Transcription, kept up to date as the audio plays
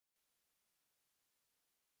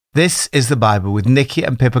This is the Bible with Nicky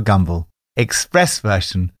and Pippa Gumbel, Express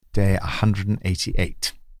version, day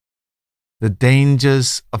 188. The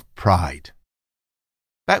Dangers of Pride.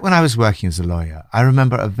 Back when I was working as a lawyer, I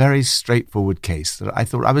remember a very straightforward case that I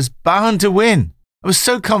thought I was bound to win. I was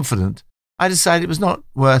so confident, I decided it was not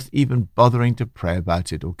worth even bothering to pray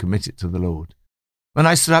about it or commit it to the Lord. When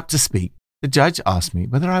I stood up to speak, the judge asked me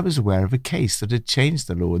whether I was aware of a case that had changed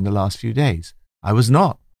the law in the last few days. I was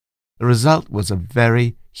not. The result was a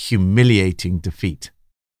very humiliating defeat.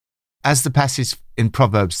 As the passage in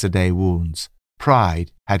Proverbs today warns,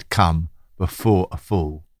 pride had come before a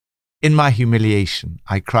fall. In my humiliation,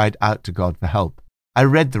 I cried out to God for help. I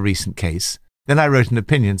read the recent case, then I wrote an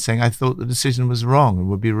opinion saying I thought the decision was wrong and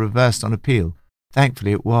would be reversed on appeal.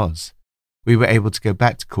 Thankfully it was. We were able to go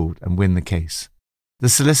back to court and win the case. The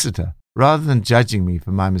solicitor, rather than judging me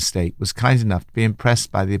for my mistake, was kind enough to be impressed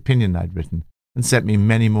by the opinion I'd written and sent me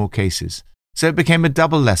many more cases. So it became a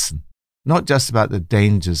double lesson, not just about the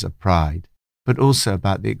dangers of pride, but also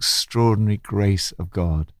about the extraordinary grace of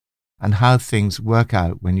God and how things work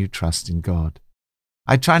out when you trust in God.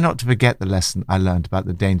 I try not to forget the lesson I learned about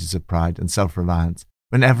the dangers of pride and self-reliance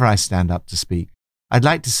whenever I stand up to speak. I'd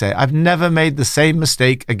like to say I've never made the same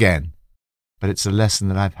mistake again, but it's a lesson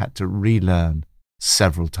that I've had to relearn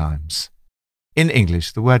several times. In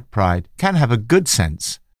English, the word pride can have a good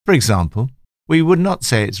sense. For example, we would not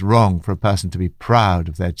say it's wrong for a person to be proud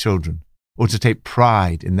of their children or to take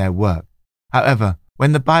pride in their work. However,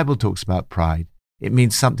 when the Bible talks about pride, it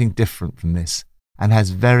means something different from this and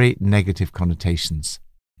has very negative connotations.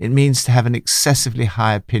 It means to have an excessively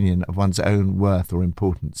high opinion of one's own worth or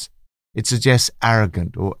importance. It suggests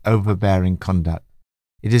arrogant or overbearing conduct.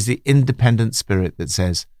 It is the independent spirit that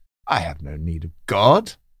says, I have no need of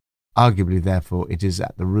God. Arguably, therefore, it is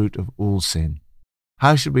at the root of all sin.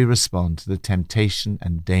 How should we respond to the temptation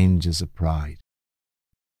and dangers of pride?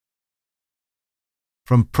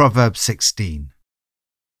 From Proverbs 16.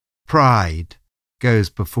 Pride goes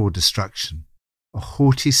before destruction, a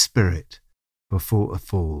haughty spirit before a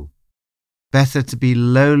fall. Better to be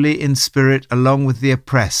lowly in spirit along with the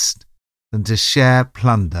oppressed than to share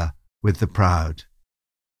plunder with the proud.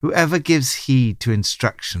 Whoever gives heed to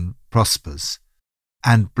instruction prospers,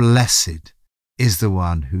 and blessed is the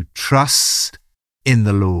one who trusts in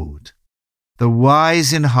the Lord. The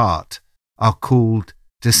wise in heart are called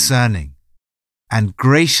discerning, and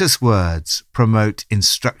gracious words promote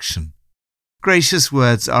instruction. Gracious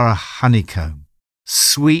words are a honeycomb,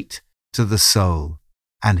 sweet to the soul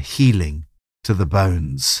and healing to the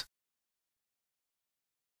bones.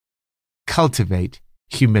 Cultivate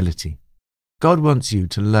humility. God wants you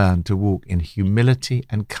to learn to walk in humility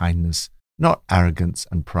and kindness, not arrogance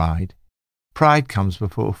and pride. Pride comes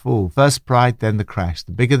before a fall. First pride, then the crash.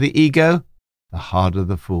 The bigger the ego, the harder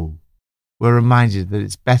the fall. We're reminded that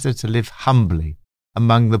it's better to live humbly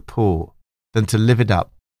among the poor than to live it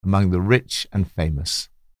up among the rich and famous.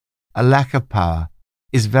 A lack of power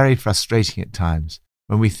is very frustrating at times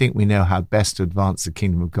when we think we know how best to advance the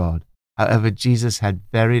kingdom of God. However, Jesus had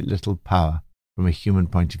very little power from a human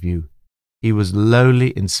point of view. He was lowly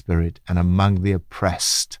in spirit and among the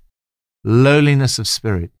oppressed. Lowliness of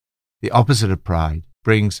spirit, the opposite of pride,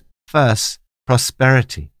 brings first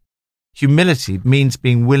prosperity. Humility means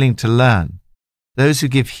being willing to learn. Those who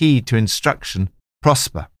give heed to instruction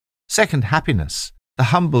prosper. Second, happiness. The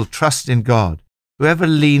humble trust in God. Whoever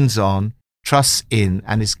leans on, trusts in,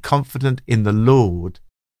 and is confident in the Lord,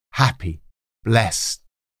 happy, blessed,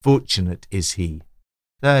 fortunate is he.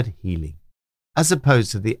 Third, healing. As opposed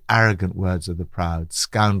to the arrogant words of the proud,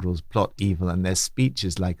 scoundrels plot evil and their speech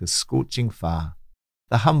is like a scorching fire.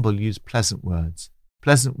 The humble use pleasant words.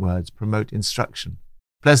 Pleasant words promote instruction.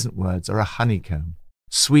 Pleasant words are a honeycomb,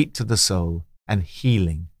 sweet to the soul and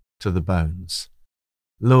healing to the bones.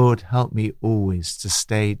 Lord, help me always to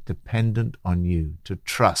stay dependent on you, to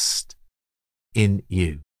trust in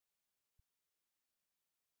you.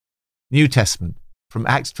 New Testament, from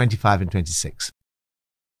Acts 25 and 26.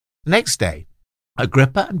 The next day,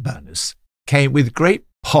 Agrippa and Bernice came with great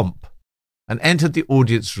pomp and entered the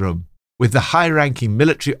audience room with the high-ranking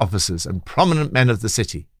military officers and prominent men of the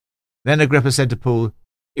city. Then Agrippa said to Paul,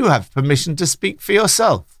 "You have permission to speak for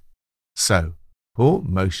yourself." So Paul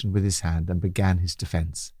motioned with his hand and began his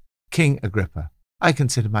defense. "King Agrippa, I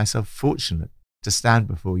consider myself fortunate to stand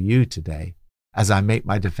before you today as I make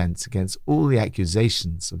my defense against all the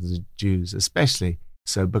accusations of the Jews, especially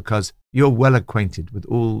so because you're well acquainted with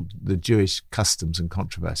all the Jewish customs and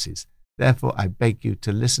controversies. Therefore, I beg you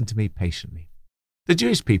to listen to me patiently. The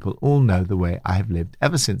Jewish people all know the way I have lived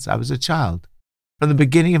ever since I was a child, from the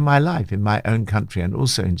beginning of my life in my own country and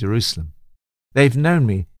also in Jerusalem. They've known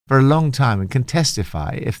me for a long time and can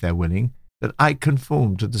testify, if they're willing, that I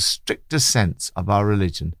conform to the strictest sense of our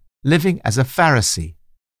religion, living as a Pharisee.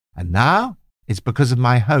 And now it's because of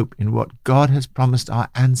my hope in what God has promised our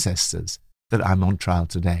ancestors that I'm on trial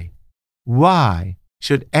today. Why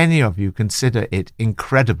should any of you consider it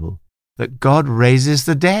incredible that God raises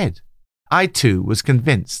the dead? I too was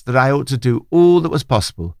convinced that I ought to do all that was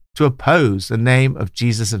possible to oppose the name of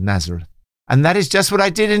Jesus of Nazareth. And that is just what I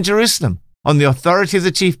did in Jerusalem. On the authority of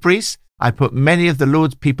the chief priests, I put many of the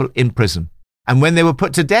Lord's people in prison. And when they were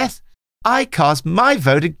put to death, I cast my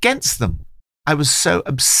vote against them. I was so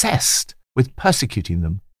obsessed with persecuting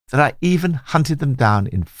them that I even hunted them down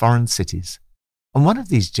in foreign cities. On one of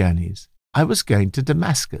these journeys, I was going to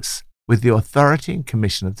Damascus with the authority and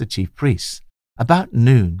commission of the chief priests. About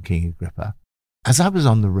noon, King Agrippa, as I was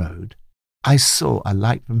on the road, I saw a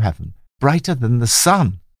light from heaven, brighter than the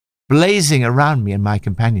sun, blazing around me and my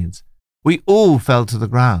companions. We all fell to the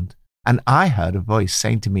ground, and I heard a voice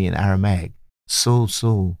saying to me in Aramaic, "Saul,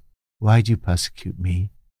 Saul, why do you persecute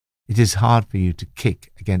me? It is hard for you to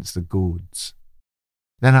kick against the goads."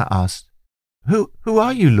 Then I asked, Who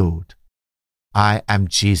are you, Lord?" "I am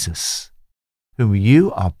Jesus, whom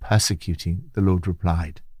you are persecuting," the Lord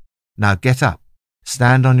replied. "Now get up,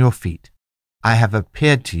 stand on your feet. I have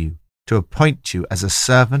appeared to you to appoint you as a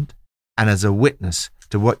servant and as a witness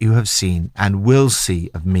to what you have seen and will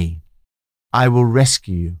see of me. I will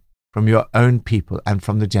rescue you from your own people and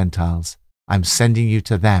from the Gentiles. I'm sending you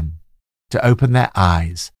to them to open their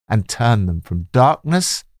eyes and turn them from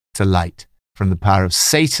darkness to light, from the power of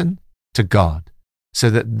Satan to God, so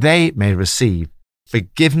that they may receive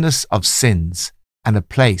forgiveness of sins and a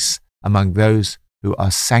place among those who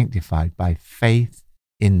are sanctified by faith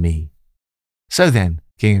in me." So then,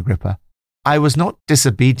 King Agrippa, I was not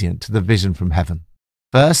disobedient to the vision from heaven.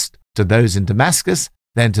 First to those in Damascus,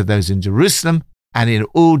 then to those in Jerusalem and in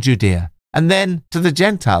all Judea, and then to the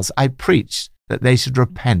Gentiles I preached that they should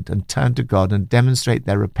repent and turn to God and demonstrate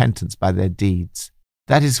their repentance by their deeds.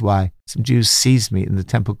 That is why some Jews seized me in the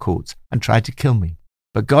temple courts and tried to kill me.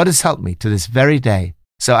 But God has helped me to this very day.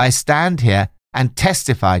 So I stand here and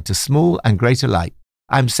testify to small and great alike.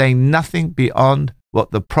 I'm saying nothing beyond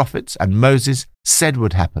what the prophets and Moses said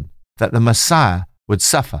would happen, that the Messiah would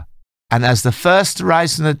suffer, and as the first to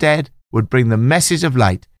rise from the dead, would bring the message of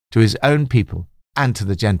light to his own people and to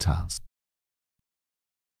the Gentiles.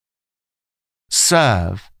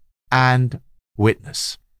 Serve and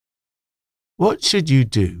witness. What should you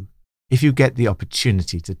do if you get the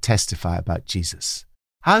opportunity to testify about Jesus?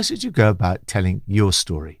 How should you go about telling your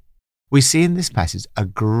story? We see in this passage a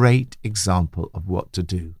great example of what to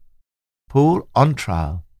do. Paul, on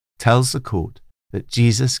trial, tells the court that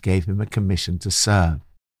Jesus gave him a commission to serve.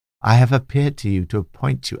 "I have appeared to you to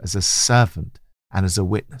appoint you as a servant and as a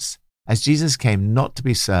witness." As Jesus came not to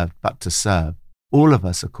be served but to serve, all of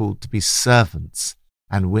us are called to be servants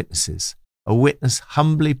and witnesses. A witness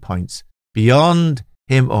humbly points beyond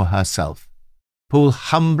him or herself. Paul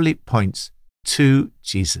humbly points to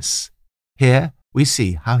Jesus. Here we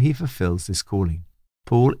see how he fulfills this calling.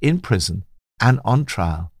 Paul, in prison and on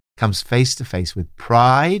trial, comes face to face with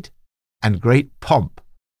pride and great pomp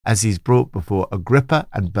as he's brought before Agrippa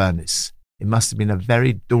and Bernice. It must have been a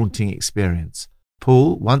very daunting experience.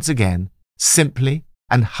 Paul, once again, simply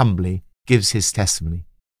and humbly gives his testimony.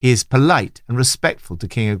 He is polite and respectful to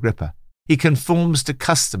King Agrippa. He conforms to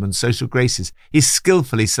custom and social graces. He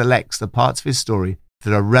skillfully selects the parts of his story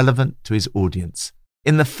that are relevant to his audience.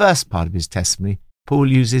 In the first part of his testimony,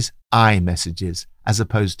 Paul uses I messages as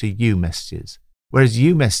opposed to you messages. Whereas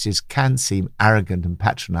you messages can seem arrogant and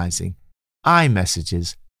patronizing, I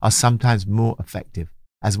messages are sometimes more effective,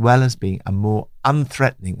 as well as being a more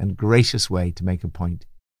unthreatening and gracious way to make a point.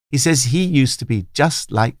 He says he used to be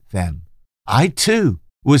just like them. I too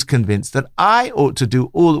was convinced that I ought to do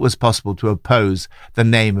all that was possible to oppose the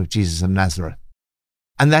name of Jesus of Nazareth.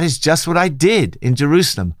 And that is just what I did in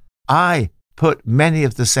Jerusalem. I put many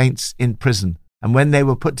of the saints in prison, and when they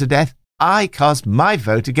were put to death, I cast my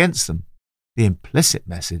vote against them. The implicit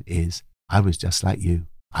message is, I was just like you.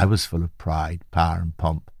 I was full of pride, power, and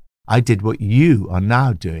pomp. I did what you are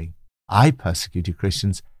now doing. I persecuted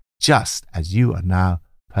Christians just as you are now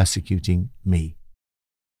persecuting me.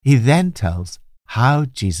 He then tells how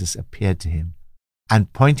Jesus appeared to him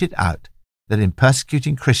and pointed out that in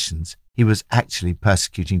persecuting Christians, he was actually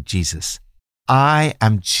persecuting Jesus. "I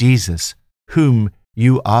am Jesus, whom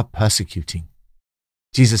you are persecuting."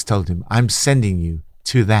 Jesus told him, "I'm sending you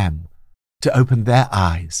to them to open their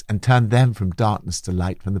eyes and turn them from darkness to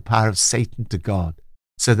light, from the power of Satan to God,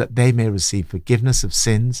 so that they may receive forgiveness of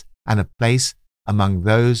sins and a place among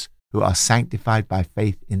those who are sanctified by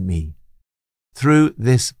faith in me." Through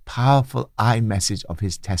this powerful message of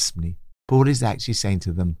his testimony, Paul is actually saying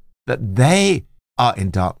to them that they are in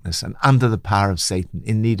darkness and under the power of Satan,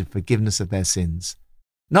 in need of forgiveness of their sins.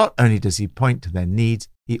 Not only does he point to their needs,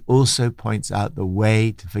 he also points out the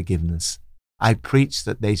way to forgiveness. I preach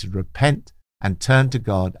that they should repent and turn to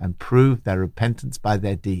God and prove their repentance by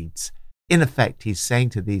their deeds. In effect, he's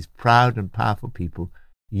saying to these proud and powerful people,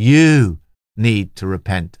 you need to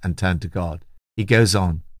repent and turn to God. He goes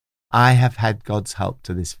on, I have had God's help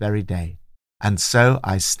to this very day, and so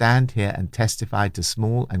I stand here and testify to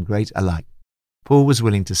small and great alike. Paul was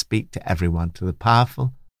willing to speak to everyone, to the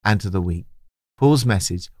powerful and to the weak. Paul's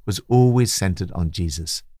message was always centered on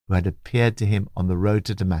Jesus, who had appeared to him on the road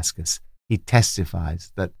to Damascus. He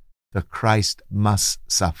testifies that the Christ must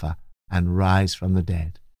suffer and rise from the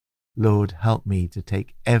dead. Lord, help me to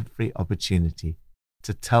take every opportunity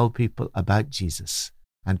to tell people about Jesus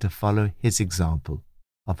and to follow his example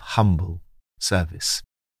of humble service.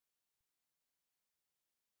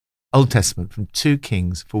 Old Testament from 2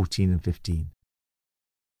 Kings 14 and 15.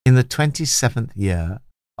 In the 27th year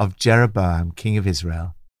of Jeroboam, king of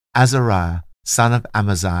Israel, Azariah, son of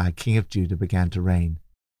Amaziah, king of Judah, began to reign.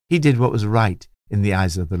 He did what was right in the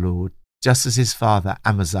eyes of the Lord, just as his father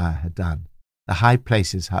Amaziah had done. The high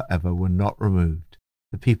places, however, were not removed.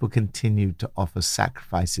 The people continued to offer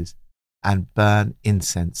sacrifices and burn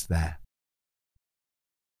incense there.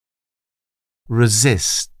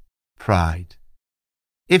 Resist pride.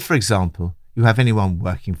 If, for example, you have anyone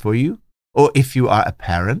working for you, or if you are a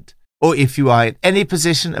parent, or if you are in any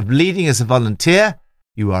position of leading as a volunteer,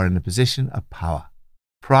 you are in a position of power.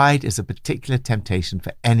 Pride is a particular temptation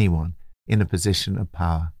for anyone in a position of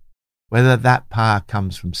power, whether that power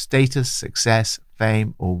comes from status, success,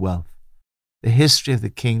 fame, or wealth. The history of the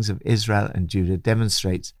kings of Israel and Judah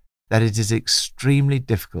demonstrates that it is extremely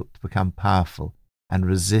difficult to become powerful and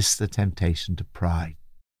resist the temptation to pride.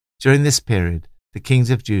 During this period, the kings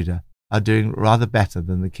of Judah are doing rather better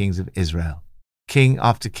than the kings of Israel. King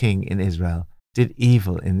after king in Israel did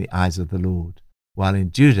evil in the eyes of the Lord, while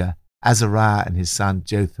in Judah, Azariah and his son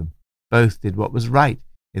Jotham both did what was right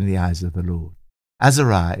in the eyes of the Lord.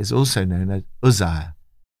 Azariah is also known as Uzziah.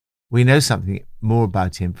 We know something more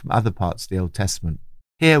about him from other parts of the Old Testament.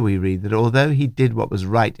 Here we read that although he did what was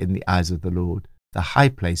right in the eyes of the Lord, the high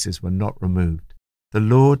places were not removed. The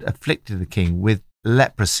Lord afflicted the king with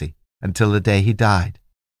leprosy until the day he died.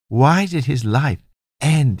 Why did his life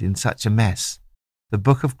end in such a mess? The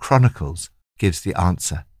book of Chronicles gives the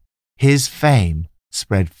answer. His fame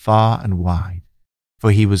spread far and wide,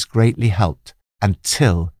 for he was greatly helped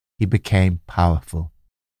until he became powerful.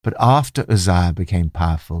 But after Uzziah became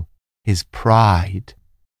powerful, his pride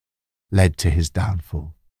led to his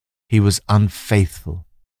downfall. He was unfaithful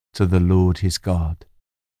to the Lord his God.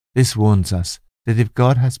 This warns us that if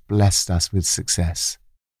God has blessed us with success,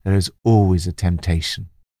 there is always a temptation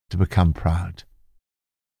to become proud.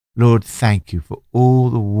 Lord, thank you for all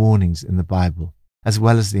the warnings in the Bible, as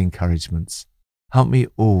well as the encouragements. Help me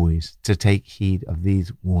always to take heed of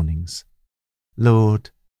these warnings. Lord,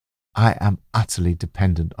 I am utterly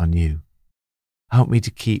dependent on you. Help me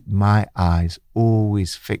to keep my eyes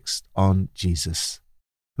always fixed on Jesus,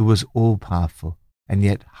 who was all-powerful and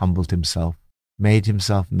yet humbled himself, made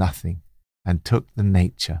himself nothing, and took the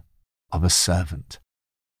nature of a servant.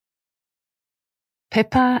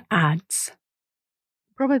 Pippa adds.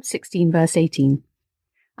 Proverbs 16 verse 18.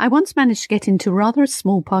 I once managed to get into rather a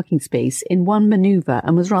small parking space in one manoeuvre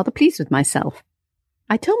and was rather pleased with myself.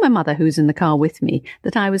 I told my mother, who was in the car with me,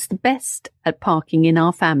 that I was the best at parking in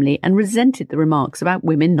our family and resented the remarks about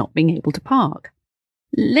women not being able to park.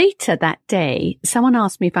 Later that day, someone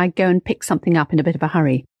asked me if I'd go and pick something up in a bit of a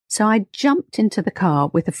hurry, so I jumped into the car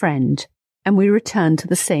with a friend and we returned to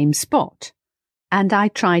the same spot. And I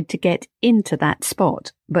tried to get into that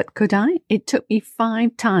spot, but could I? It took me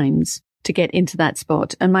 5 times to get into that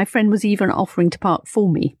spot, and my friend was even offering to park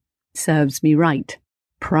for me. Serves me right.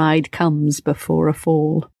 Pride comes before a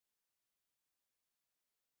fall.